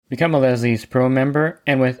Become a Leslie's Pro member,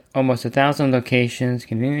 and with almost 1,000 locations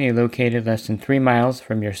conveniently located less than 3 miles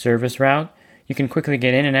from your service route, you can quickly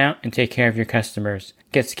get in and out and take care of your customers.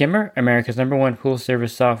 Get Skimmer, America's #1 pool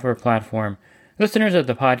service software platform. Listeners of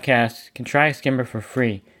the podcast can try Skimmer for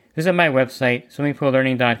free. Visit my website,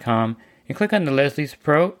 swimmingpoollearning.com, and click on the Leslie's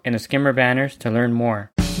Pro and the Skimmer banners to learn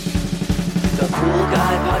more. The Pool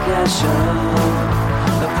Guy Podcast Show.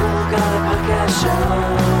 The Pool Guy Podcast Show.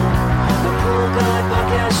 The Pool Guy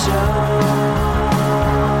Podcast Show.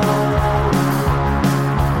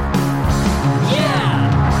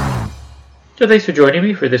 Yeah! So thanks for joining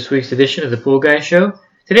me for this week's edition of the Pool Guy Show.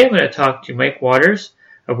 Today I'm going to talk to Mike Waters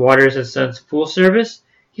of Waters & Sons Pool Service.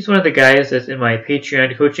 He's one of the guys that's in my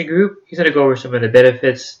Patreon coaching group. He's going to go over some of the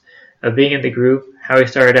benefits of being in the group, how he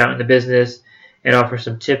started out in the business, and offer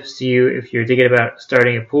some tips to you if you're thinking about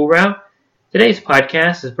starting a pool route. Today's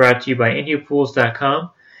podcast is brought to you by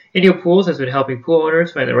InDealPools.com. InDeal Pools has been helping pool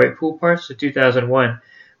owners find the right pool parts since 2001.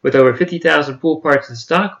 With over 50,000 pool parts in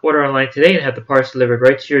stock, order online today and have the parts delivered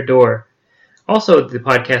right to your door. Also, the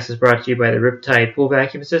podcast is brought to you by the Riptide Pool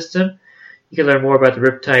Vacuum System. You can learn more about the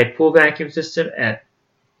Riptide Pool Vacuum System at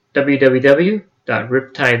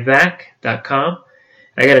www.riptidevac.com.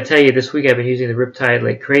 I got to tell you, this week I've been using the Riptide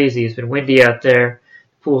like crazy. It's been windy out there.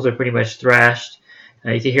 The pools are pretty much thrashed.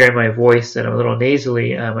 You can hear in my voice that I'm a little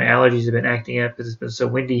nasally. My allergies have been acting up because it's been so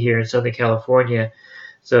windy here in Southern California.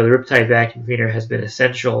 So the Riptide vacuum cleaner has been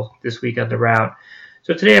essential this week on the route.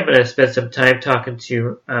 So today I'm going to spend some time talking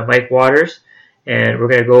to Mike Waters, and we're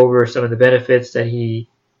going to go over some of the benefits that he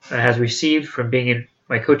has received from being in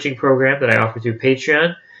my coaching program that I offer through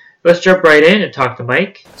Patreon. Let's jump right in and talk to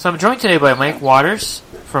Mike. So I'm joined today by Mike Waters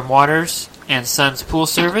from Waters & Sons Pool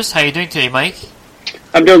Service. How are you doing today, Mike?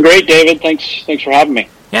 I'm doing great, David. Thanks for having me.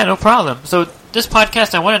 Yeah, no problem. So this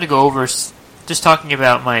podcast I wanted to go over just talking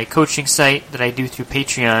about my coaching site that I do through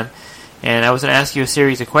Patreon, and I was going to ask you a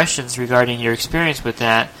series of questions regarding your experience with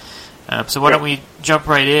that. So why don't we jump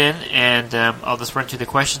right in, and I'll just run through the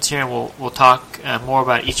questions here, and we'll talk more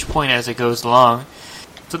about each point as it goes along.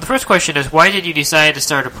 So the first question is, why did you decide to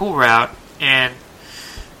start a pool route, and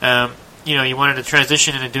you wanted to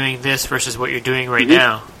transition into doing this versus what you're doing right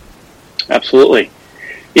now? Absolutely.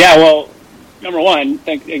 Yeah, well, number one,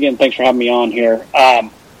 thanks for having me on here.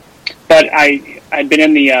 But I'd been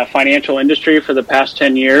in the financial industry for the past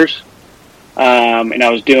 10 years, and I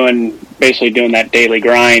was basically doing that daily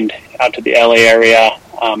grind out to the LA area,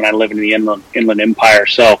 and I live in the Inland Empire.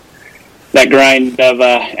 So that grind of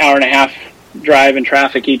an hour and a half drive in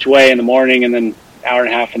traffic each way in the morning and then an hour and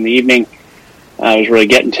a half in the evening was really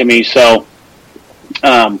getting to me. So,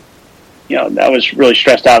 I was really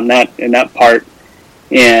stressed out in that part.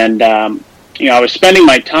 And, I was spending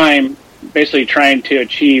my time basically trying to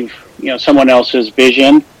achieve, someone else's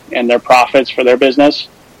vision and their profits for their business.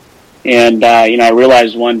 And, I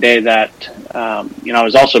realized one day that, I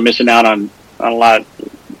was also missing out on a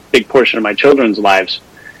big portion of my children's lives.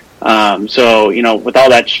 So, with all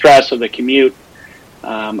that stress of the commute,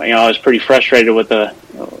 I was pretty frustrated with the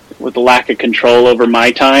lack of control over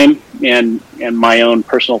my time and my own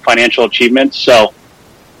personal financial achievements. So,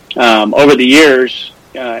 over the years,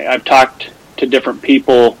 I've talked to different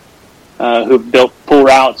people who've built pool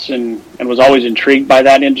routes and was always intrigued by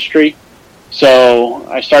that industry. So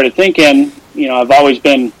I started thinking, I've always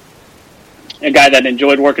been a guy that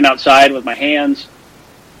enjoyed working outside with my hands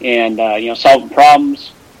and, solving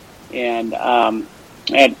problems. And I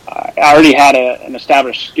already had an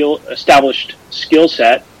established skill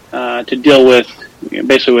set to deal with,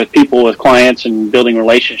 basically with people, with clients, and building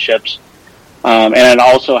relationships. And I'd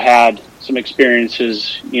also had some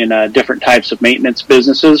experiences in different types of maintenance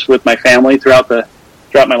businesses with my family throughout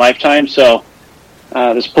my lifetime. So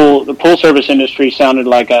the pool service industry sounded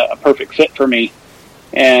like a perfect fit for me.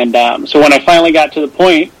 And so when I finally got to the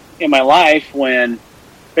point in my life when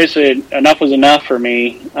basically enough was enough for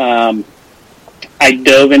me, I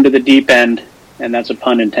dove into the deep end, and that's a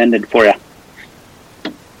pun intended for you.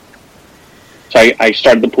 So I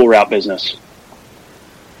started the pool route business.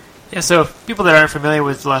 Yeah, so people that aren't familiar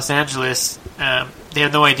with Los Angeles, they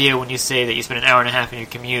have no idea when you say that you spend an hour and a half in your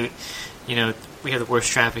commute. We have the worst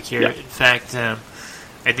traffic here. Yep. In fact, I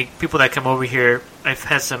think people that come over here, I've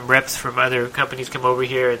had some reps from other companies come over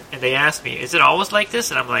here, and they ask me, is it always like this?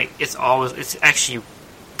 And I'm like, it's actually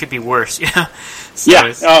could be worse. So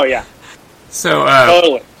yeah. Oh, yeah. So,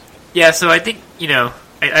 totally. Yeah, so I think,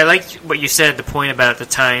 I like what you said, the point about the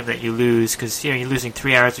time that you lose, because, you're losing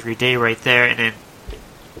 3 hours of your day right there, and then,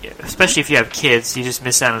 especially if you have kids, you just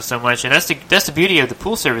miss out on so much. And that's the beauty of the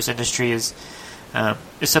pool service industry is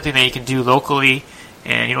something that you can do locally,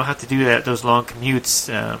 and you don't have to do those long commutes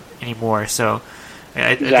anymore. So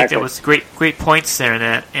I think that was great points there in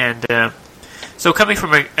that. And so coming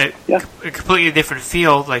from a completely different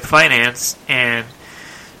field like finance and,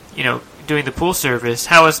 doing the pool service,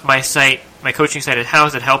 how is my coaching site, how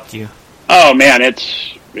has it helped you? Oh man,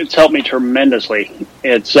 it's helped me tremendously.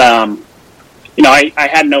 It's, I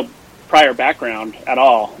had no prior background at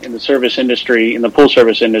all in the service industry, in the pool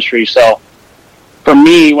service industry. So for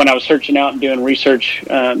me, when I was searching out and doing research,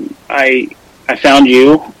 I found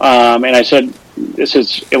you, and I said,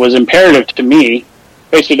 it was imperative to me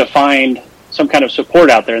basically to find some kind of support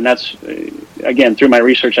out there. And that's, again, through my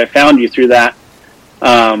research, I found you through that.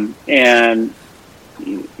 And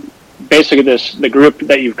basically the group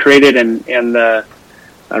that you've created and the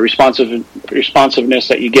responsiveness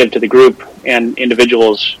that you give to the group and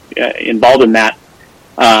individuals involved in that,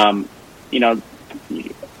 I'm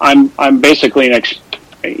basically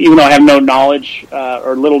even though I have no knowledge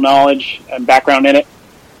or little knowledge and background in it,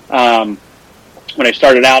 when I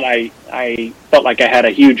started out, I felt like I had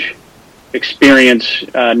a huge experience,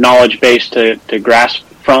 knowledge base to grasp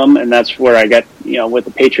from, and that's where I got, with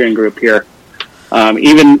the Patreon group here.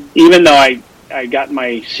 Even though I got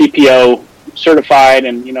my CPO certified,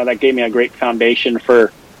 and that gave me a great foundation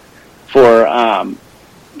for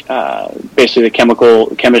basically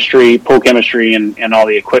the chemistry, pool chemistry, and all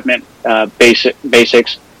the equipment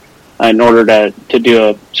basics in order to do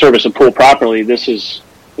a service a pool properly. This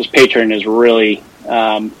Patreon is really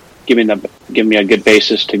giving me a good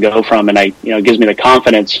basis to go from, and it gives me the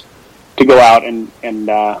confidence to go out and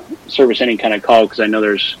service any kind of call, because I know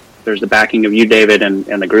there's the backing of you, David, and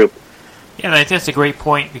the group. Yeah, and I think that's a great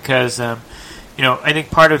point, because I think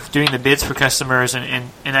part of doing the bids for customers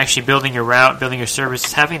and actually building your route, building your service,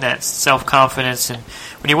 is having that self-confidence. And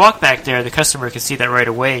when you walk back there, the customer can see that right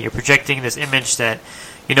away. You're projecting this image that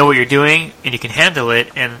you know what you're doing and you can handle it.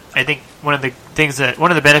 And I think one of the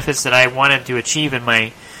benefits that I wanted to achieve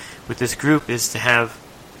with this group is to have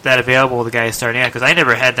that available to the guys starting out, because I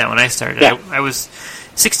never had that when I started. Yeah. I was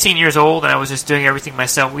 16 years old and I was just doing everything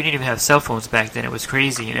myself. We didn't even have cell phones back then. It was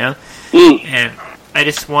crazy, And I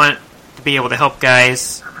just want to be able to help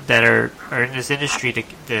guys that are in this industry to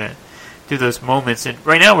do those moments. And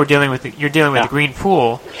right now you're dealing with the green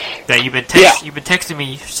pool that you've been texting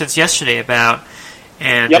me since yesterday about.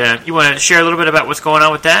 And you want to share a little bit about what's going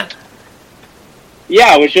on with that?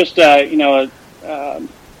 Yeah, it was just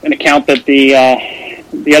an account that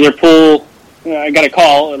the other pool, I got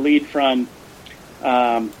a lead from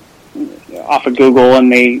off of Google,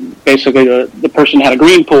 and they basically the person had a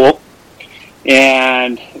green pool,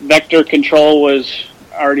 and vector control was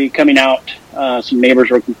already coming out. Some neighbors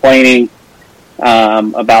were complaining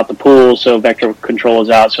about the pool, so vector control is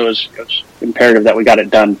out. So it was imperative that we got it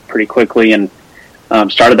done pretty quickly, and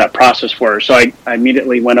started that process for her. So I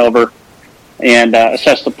immediately went over and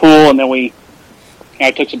assessed the pool, and then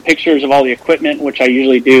I took some pictures of all the equipment, which I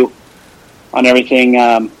usually do on everything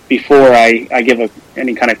before I give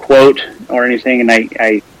any kind of quote or anything. And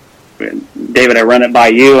David, I run it by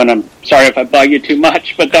you, and I'm sorry if I bug you too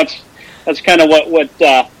much, but that's kind of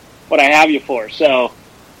what I have you for. So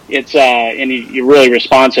it's and you're really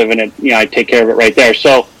responsive, and I take care of it right there.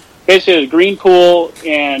 So basically, it's a green pool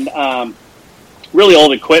and really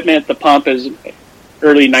old equipment. The pump is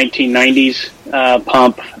early 1990s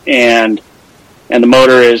pump, and the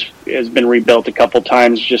motor has been rebuilt a couple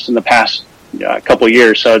times just in the past couple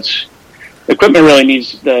years. So the equipment really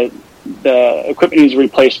needs the equipment needs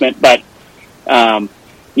replacement. But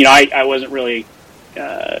I wasn't really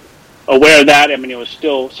aware of that. I mean, it was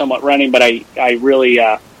still somewhat running, but I really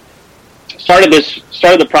started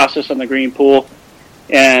the process on the green pool.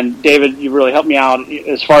 And David, you really helped me out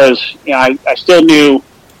as far as I still knew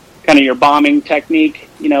kind of your bombing technique,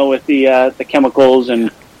 with the chemicals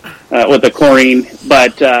and with the chlorine,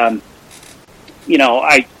 but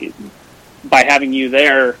by having you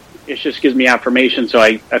there, it just gives me affirmation, so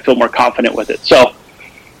I feel more confident with it. So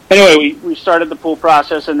anyway, we started the pool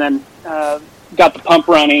process, and then got the pump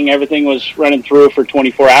running. Everything was running through for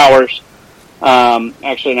 24 hours.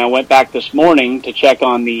 Actually, and I went back this morning to check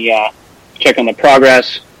on the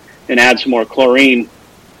progress and add some more chlorine.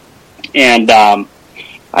 And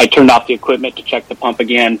I turned off the equipment to check the pump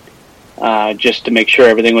again, just to make sure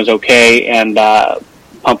everything was okay, and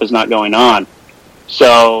pump is not going on.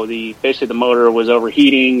 So basically the motor was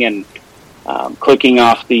overheating and clicking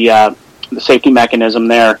off the safety mechanism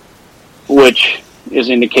there, which is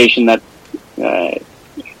indication that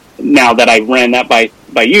now that I ran that by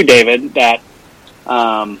you, David, that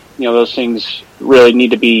those things really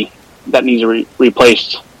need to be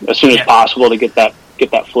replaced as soon as possible to get that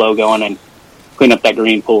flow going and clean up that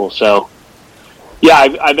green pool. So yeah,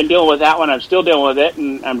 I've been dealing with that one. I'm still dealing with it,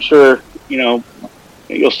 and I'm sure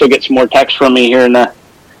you'll still get some more texts from me here in the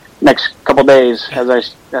next couple days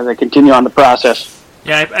as I continue on the process.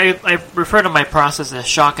 Yeah, I refer to my process as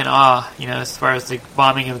shock and awe. As far as the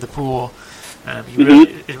bombing of the pool,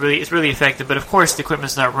 it's really effective. But of course, the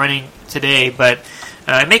equipment's not running today, but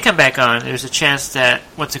it may come back on. There's a chance that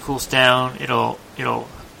once it cools down, it'll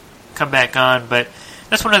come back on. But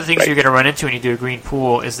that's one of the things you're going to run into when you do a green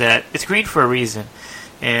pool is that it's green for a reason.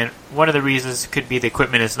 And one of the reasons could be the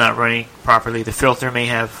equipment is not running properly. The filter may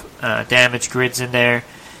have damaged grids in there.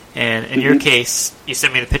 And in your case, you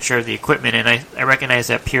sent me the picture of the equipment, and I recognize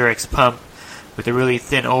that Purex pump with the really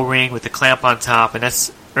thin O-ring with the clamp on top, and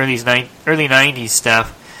that's early 90s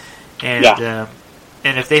stuff. And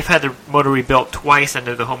and if they've had the motor rebuilt twice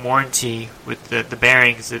under the home warranty with the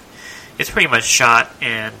bearings, it's pretty much shot.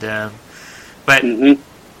 And but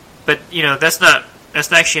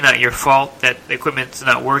that's actually not your fault that the equipment's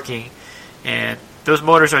not working. And those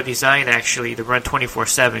motors are designed actually to run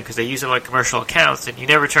 24/7 because they use it like commercial accounts, and you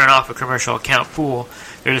never turn off a commercial account pool.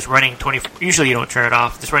 They're just running usually you don't turn it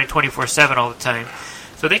off. It's running 24/7 all the time.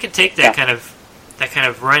 So they can take that kind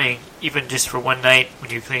of running even just for one night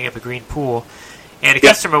when you're cleaning up a green pool. And the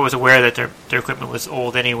customer was aware that their equipment was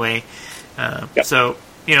old anyway. So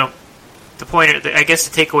the point, I guess,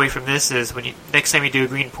 the takeaway from this is when next time you do a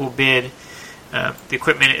green pool bid, the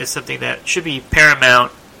equipment is something that should be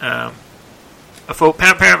paramount.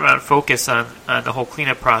 Paramount focus on the whole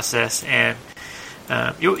cleanup process, and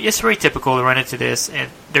it's very typical to run into this,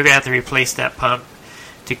 and they're going to have to replace that pump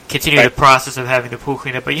to continue the process of having the pool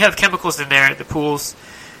cleaned up. But you have chemicals in there. The pools,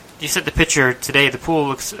 you sent the picture today, the pool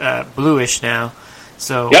looks bluish now,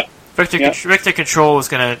 so Vector Control is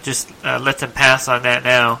going to just let them pass on that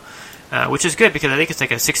now, which is good because I think it's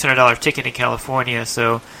like a $600 ticket in California,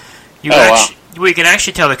 so what you can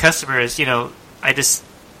actually tell the customer is,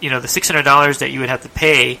 the $600 that you would have to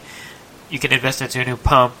pay, you can invest into a new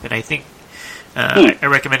pump. And I think I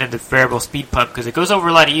recommended the variable speed pump because it goes over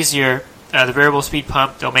a lot easier. The variable speed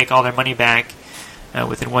pump, they'll make all their money back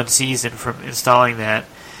within one season from installing that.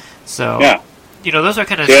 So, those are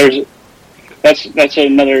kind of... That's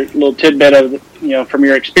another little tidbit of, from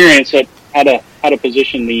your experience at how to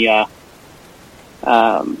position the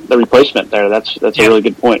replacement there. That's a really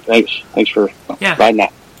good point. Thanks for providing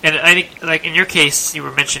that. And I think, like in your case, you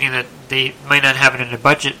were mentioning that they might not have it in their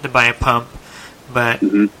budget to buy a pump, but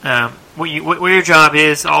what your job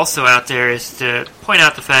is also out there is to point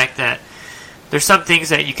out the fact that there's some things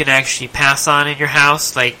that you can actually pass on in your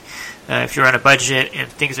house, like if you're on a budget and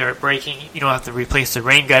things are breaking, you don't have to replace the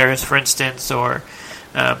rain gutters, for instance, or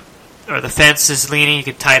the fence is leaning, you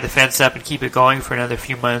can tie the fence up and keep it going for another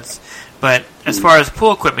few months. But as far as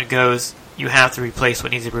pool equipment goes, you have to replace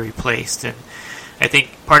what needs to be replaced. And I think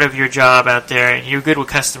part of your job out there, and you're good with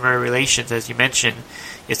customer relations, as you mentioned,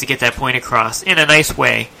 is to get that point across in a nice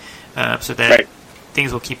way so that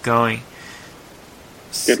things will keep going.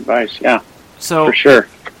 Good advice, yeah. So, for sure.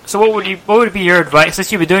 So what would be your advice,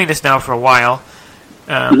 since you've been doing this now for a while,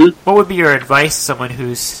 what would be your advice to someone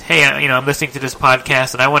who's, hey, I'm listening to this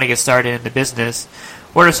podcast and I want to get started in the business?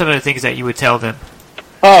 What are some of the things that you would tell them?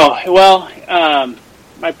 Oh, well,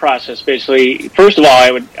 my process basically, first of all,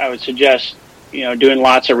 I would suggest, doing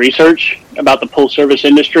lots of research about the pool service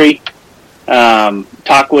industry.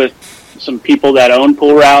 Talk with some people that own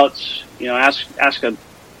pool routes. Ask a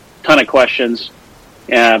ton of questions,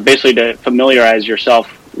 basically to familiarize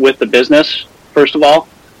yourself with the business. First of all,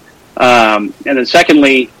 and then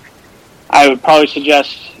secondly, I would probably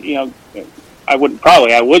suggest, I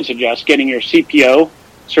would suggest getting your CPO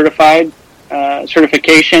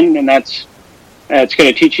certification, and it's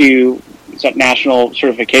going to teach you. It's that national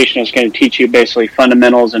certification is going to teach you basically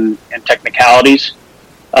fundamentals and technicalities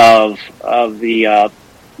of the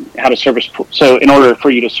how to service. So in order for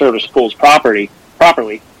you to service pools properly,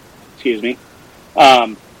 excuse me.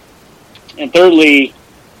 And thirdly,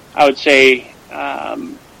 I would say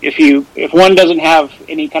if one doesn't have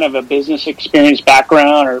any kind of a business experience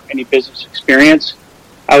background or any business experience,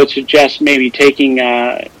 I would suggest maybe taking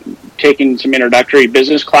some introductory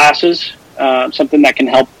business classes, something that can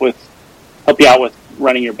help you out with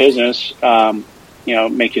running your business,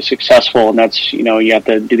 make you successful. And that's, you have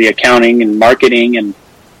to do the accounting and marketing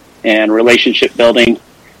and relationship building.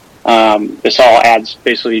 This all adds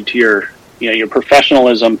basically to your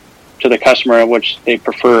professionalism to the customer, which they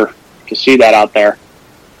prefer to see that out there.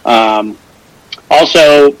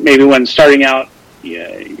 Also, maybe when starting out,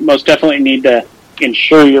 you most definitely need to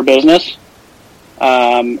insure your business.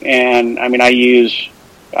 And I mean, I use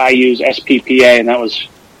SPPA, and that was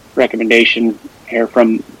recommendation here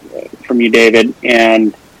from you, David,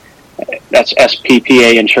 and that's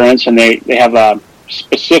SPPA insurance, and they have a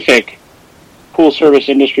specific pool service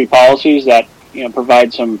industry policies that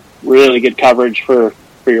provide some really good coverage for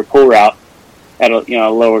your pool route at a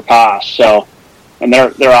lower cost. So, and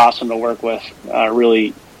they're awesome to work with,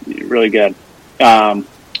 really really good.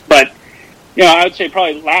 But I would say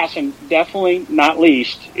probably last and definitely not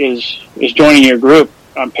least is joining your group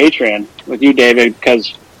on Patreon with you, David,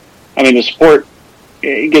 because the support,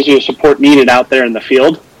 it gives you the support needed out there in the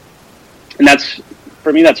field, and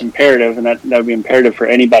for me that's imperative, and that would be imperative for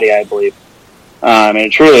anybody, I believe. And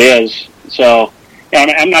it truly is. So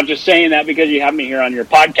I'm not just saying that because you have me here on your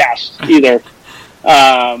podcast either.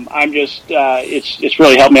 I'm just it's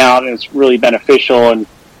really helped me out, and it's really beneficial. And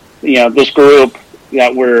this group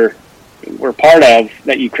that we're part of,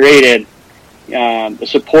 that you created, the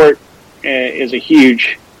support is a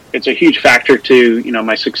huge factor to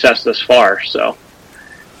my success thus far. So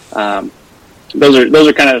those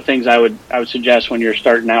are kind of the things I would suggest when you're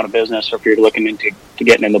starting out a business, or if you're looking into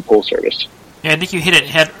getting into pool service. Yeah, I think you hit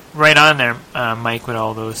it right on there, Mike, with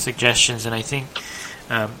all those suggestions. And I think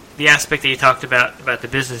the aspect that you talked about the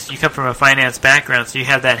business, you come from a finance background, so you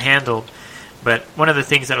have that handled. But one of the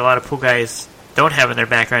things that a lot of pool guys don't have in their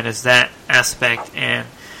background is that aspect, and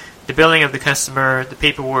the billing of the customer, the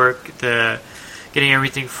paperwork, the getting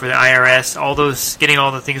everything for the IRS, getting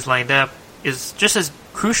all the things lined up is just as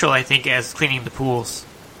crucial, I think, as cleaning the pools.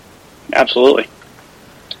 Absolutely,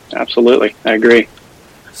 I agree.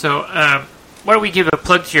 So, why don't we give a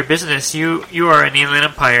plug to your business? You are in the Inland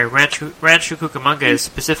Empire, Rancho Cucamonga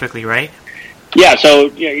specifically, right? Yeah. So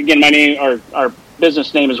again, my name, our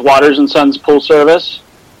business name is Waters and Sons Pool Service.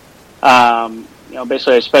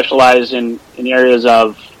 Basically I specialize in areas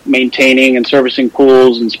of maintaining and servicing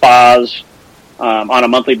pools and spas on a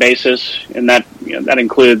monthly basis, and that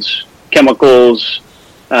includes chemicals,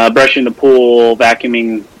 brushing the pool,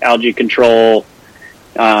 vacuuming, algae control,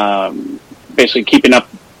 basically keeping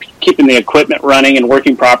the equipment running and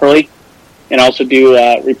working properly, and also do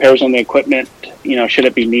repairs on the equipment, should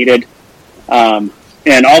it be needed. And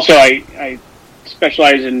also I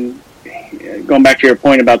specialize in, going back to your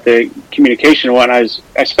point about the communication, I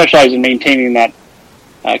specialize in maintaining that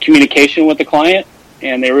communication with the client,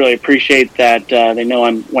 and they really appreciate that. They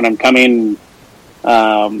know when I'm coming,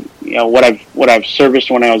 what I've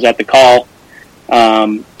serviced when I was at the call,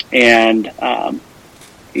 and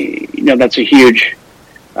that's a huge.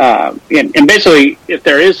 And basically, if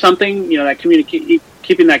there is something, that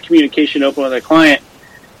keeping that communication open with the client.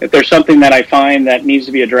 If there's something that I find that needs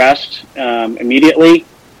to be addressed immediately,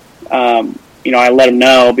 I let them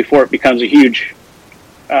know before it becomes a huge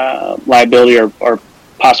liability or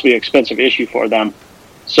possibly expensive issue for them.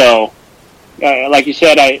 So, like you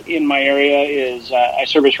said, in my area I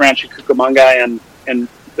service Rancho Cucamonga and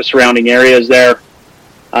the surrounding areas there.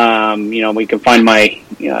 We can find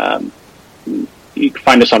you can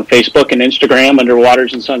find us on Facebook and Instagram under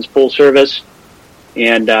Waters and Sons Pool Service,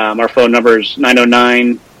 and our phone number is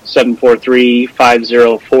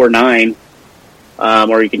 909-743-5049.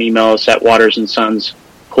 Or you can email us at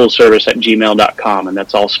watersandsonspoolservice@gmail.com, and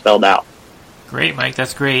that's all spelled out. Great, Mike.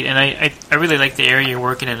 That's great. And I really like the area you're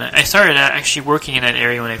working in. I started actually working in that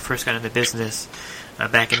area when I first got into business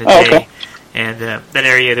back in the day. Okay. And that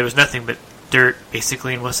area, there was nothing but dirt,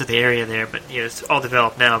 basically, in most of the area there. But it's all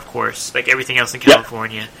developed now, of course, like everything else in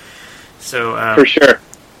California. Yep. So for sure.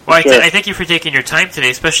 Well, I thank you for taking your time today,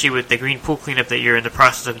 especially with the green pool cleanup that you're in the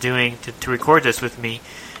process of doing to record this with me.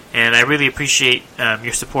 And I really appreciate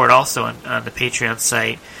your support also on the Patreon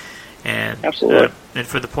site. And absolutely. And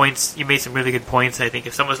for the points, you made some really good points. I think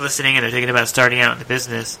if someone's listening and they're thinking about starting out in the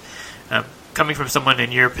business, coming from someone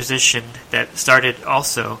in your position that started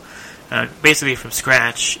also basically from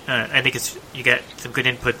scratch, I think you got some good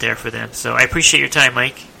input there for them. So I appreciate your time,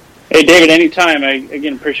 Mike. Hey, David, anytime. I,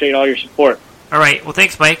 again, appreciate all your support. All right. Well,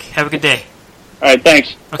 thanks, Mike. Have a good day. All right.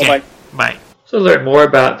 Thanks. Okay. Bye-bye. Bye. So to learn more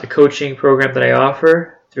about the coaching program that I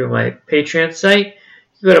offer through my Patreon site, you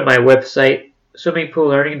can go to my website,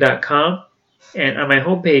 swimmingpoollearning.com. And on my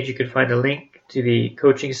homepage, you can find a link to the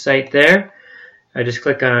coaching site there. I just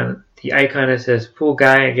click on the icon that says Pool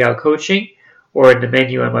Guy and Gal Coaching, or in the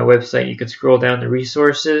menu on my website, you can scroll down to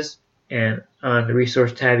resources, and on the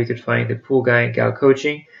resource tab, you can find the Pool Guy and Gal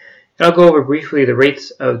Coaching. And I'll go over briefly the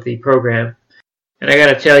rates of the program. And I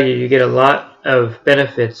got to tell you, you get a lot of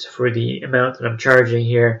benefits for the amount that I'm charging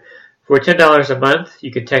here. For $10 a month,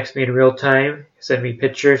 you can text me in real time, send me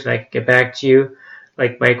pictures, and I can get back to you.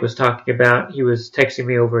 Like Mike was talking about, he was texting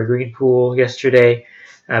me over a green pool yesterday,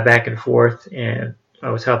 back and forth, and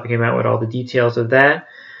I was helping him out with all the details of that.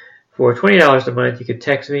 For $20 a month, you can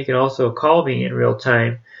text me. You can also call me in real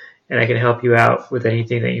time, and I can help you out with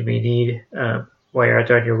anything that you may need while you're out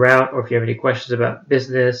there on your route, or if you have any questions about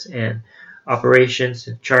business and operations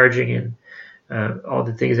and charging and all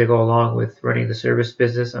the things that go along with running the service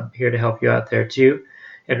business. I'm here to help you out there too.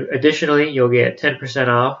 And additionally, you'll get 10%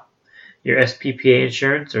 off your SPPA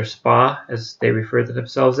insurance, or SPA as they refer to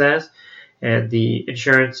themselves as. And the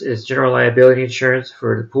insurance is general liability insurance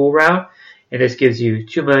for the pool route. And this gives you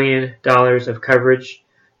 $2 million of coverage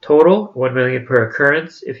total, $1 million per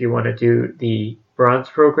occurrence if you want to do the bronze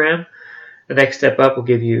program. The next step up will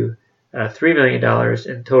give you $3 million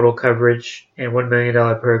in total coverage and $1 million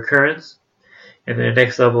per occurrence. And then the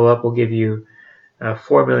next level up will give you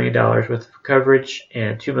 $4 million worth of coverage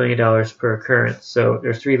and $2 million per occurrence. So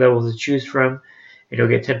there's 3 levels to choose from, and you'll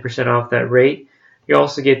get 10% off that rate. You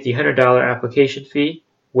also get the $100 application fee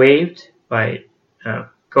waived by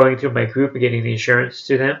going through my group and getting the insurance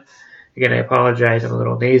to them. Again, I apologize, I'm a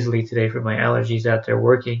little nasally today from my allergies out there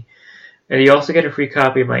working. And you also get a free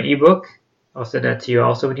copy of my ebook. I'll send that to you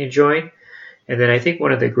also when you join. And then I think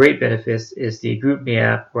one of the great benefits is the GroupMe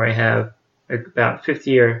app, where I have about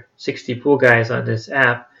 50 or 60 pool guys on this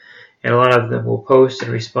app, and a lot of them will post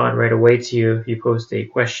and respond right away to you if you post a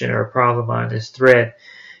question or a problem on this thread.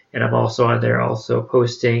 And I'm also on there also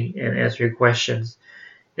posting and answering questions.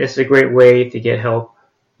 It's a great way to get help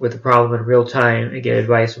with the problem in real time and get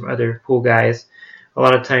advice from other pool guys. A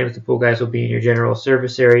lot of times the pool guys will be in your general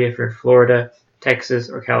service area if you're in Florida, Texas,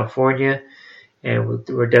 or California, and we'll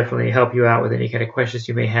definitely help you out with any kind of questions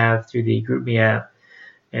you may have through the GroupMe app.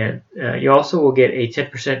 And you also will get a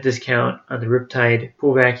 10% discount on the Riptide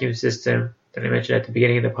pool vacuum system that I mentioned at the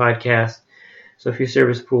beginning of the podcast. So if you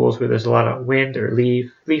service pools where there's a lot of wind or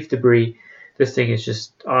leaf debris, this thing is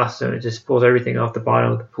just awesome. It just pulls everything off the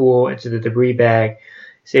bottom of the pool into the debris bag,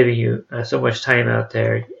 saving you so much time out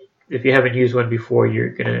there. If you haven't used one before,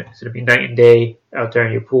 it's going to be night and day out there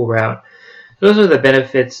on your pool route. Those are the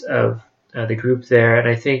benefits of the group there. And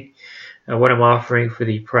I think what I'm offering for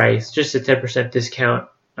the price, just a 10% discount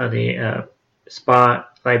on the SPA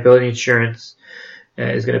liability insurance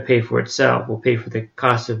is going to pay for itself. Will pay for the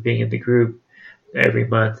cost of being in the group every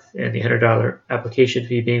month and the $100 application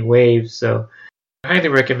fee being waived. So I highly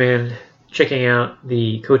recommend checking out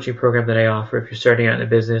the coaching program that I offer if you're starting out in a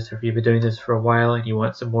business, or if you've been doing this for a while and you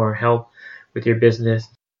want some more help with your business.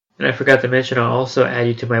 And I forgot to mention, I'll also add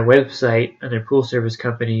you to my website under pool service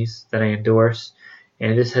companies that I endorse.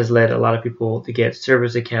 And this has led a lot of people to get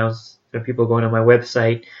service accounts. There are people going on my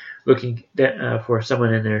website looking for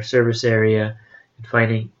someone in their service area and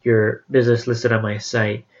finding your business listed on my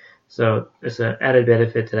site. So it's an added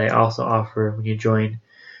benefit that I also offer when you join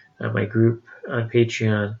my group on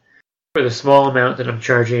Patreon. For the small amount that I'm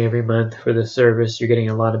charging every month for the service, you're getting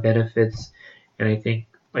a lot of benefits. And I think,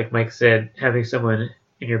 like Mike said, having someone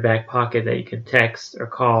in your back pocket that you can text or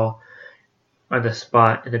call on the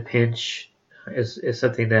spot in a pinch is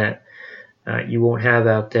something that you won't have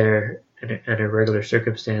out there under regular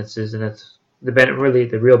circumstances. And that's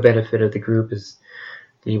the real benefit of the group is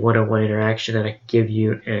the one-on-one interaction that I can give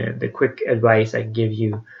you and the quick advice I can give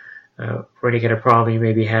you for any kind of problem you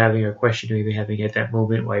may be having or question you may be having at that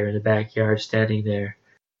moment while you're in the backyard standing there.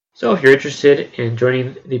 So if you're interested in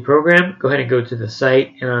joining the program, go ahead and go to the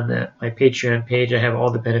site, and on my Patreon page I have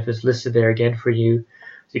all the benefits listed there again for you, so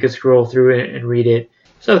you can scroll through it and read it.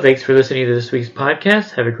 So thanks for listening to this week's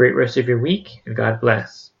podcast. Have a great rest of your week, and God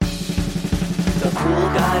bless. The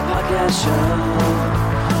Pool Guy Podcast Show.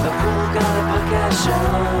 The Pool Guy Podcast Show.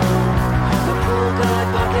 The Pool Guy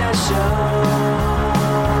Podcast Show.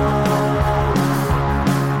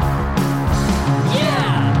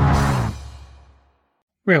 Yeah!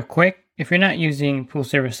 Real quick, if you're not using pool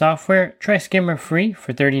service software, try Skimmer free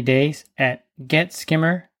for 30 days at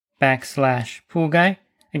getskimmer.com/poolguy.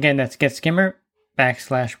 Again, that's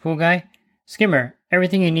getskimmer.com/poolguy. Skimmer,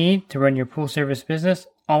 everything you need to run your pool service business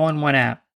all in one app.